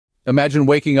Imagine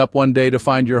waking up one day to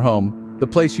find your home, the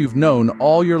place you've known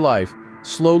all your life,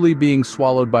 slowly being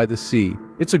swallowed by the sea.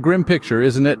 It's a grim picture,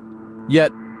 isn't it?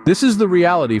 Yet, this is the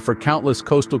reality for countless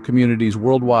coastal communities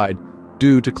worldwide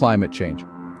due to climate change.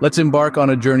 Let's embark on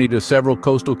a journey to several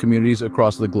coastal communities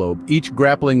across the globe, each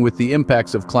grappling with the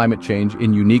impacts of climate change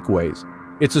in unique ways.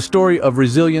 It's a story of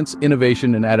resilience,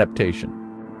 innovation, and adaptation.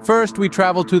 First, we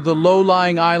travel to the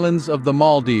low-lying islands of the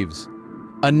Maldives,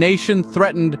 a nation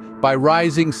threatened by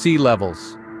rising sea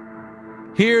levels.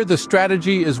 Here, the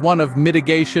strategy is one of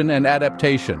mitigation and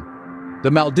adaptation. The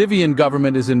Maldivian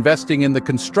government is investing in the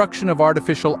construction of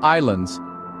artificial islands,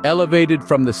 elevated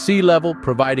from the sea level,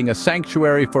 providing a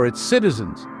sanctuary for its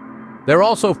citizens. They're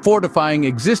also fortifying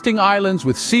existing islands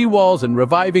with seawalls and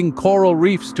reviving coral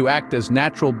reefs to act as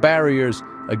natural barriers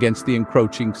against the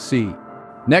encroaching sea.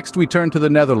 Next, we turn to the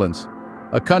Netherlands,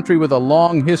 a country with a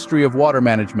long history of water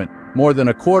management. More than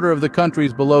a quarter of the country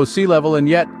is below sea level, and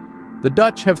yet the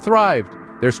Dutch have thrived.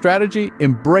 Their strategy: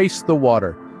 embrace the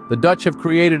water. The Dutch have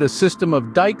created a system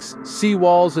of dikes,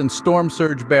 seawalls, and storm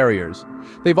surge barriers.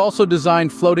 They've also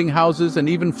designed floating houses and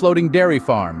even floating dairy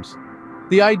farms.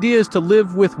 The idea is to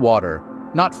live with water,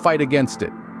 not fight against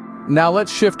it. Now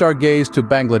let's shift our gaze to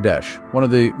Bangladesh, one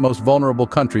of the most vulnerable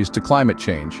countries to climate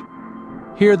change.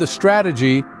 Here, the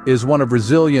strategy is one of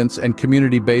resilience and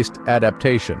community-based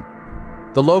adaptation.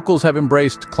 The locals have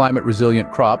embraced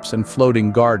climate-resilient crops and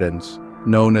floating gardens,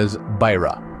 known as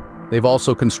baira. They've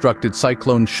also constructed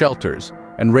cyclone shelters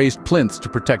and raised plinths to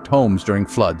protect homes during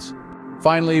floods.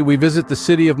 Finally, we visit the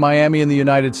city of Miami in the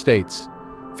United States.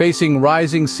 Facing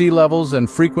rising sea levels and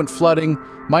frequent flooding,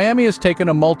 Miami has taken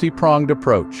a multi-pronged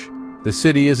approach. The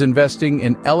city is investing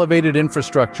in elevated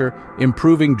infrastructure,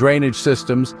 improving drainage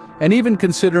systems, and even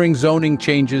considering zoning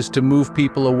changes to move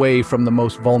people away from the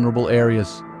most vulnerable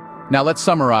areas. Now let's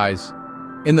summarize.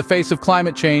 In the face of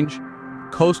climate change,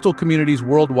 coastal communities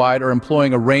worldwide are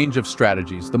employing a range of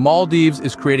strategies. The Maldives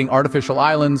is creating artificial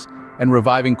islands and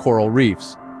reviving coral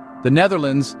reefs. The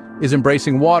Netherlands is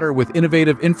embracing water with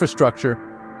innovative infrastructure.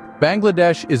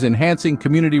 Bangladesh is enhancing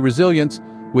community resilience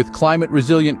with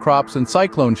climate-resilient crops and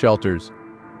cyclone shelters.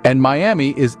 And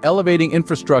Miami is elevating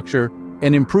infrastructure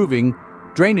and improving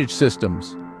drainage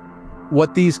systems.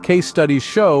 What these case studies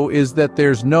show is that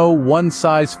there's no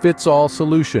one-size-fits-all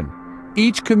solution.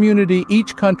 Each community,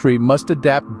 each country must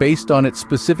adapt based on its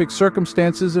specific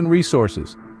circumstances and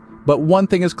resources. But one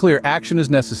thing is clear: action is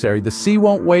necessary. The sea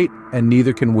won't wait, and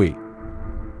neither can we.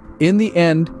 In the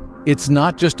end, it's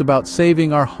not just about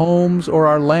saving our homes or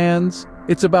our lands.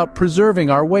 It's about preserving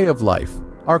our way of life,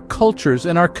 our cultures,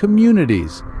 and our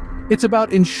communities. It's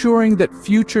about ensuring that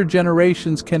future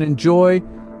generations can enjoy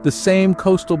the same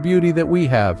coastal beauty that we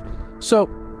have. So,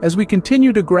 as we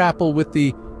continue to grapple with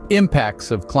the impacts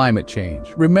of climate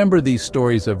change, remember these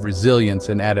stories of resilience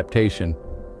and adaptation.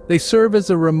 They serve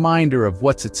as a reminder of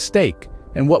what's at stake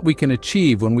and what we can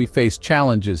achieve when we face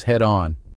challenges head-on.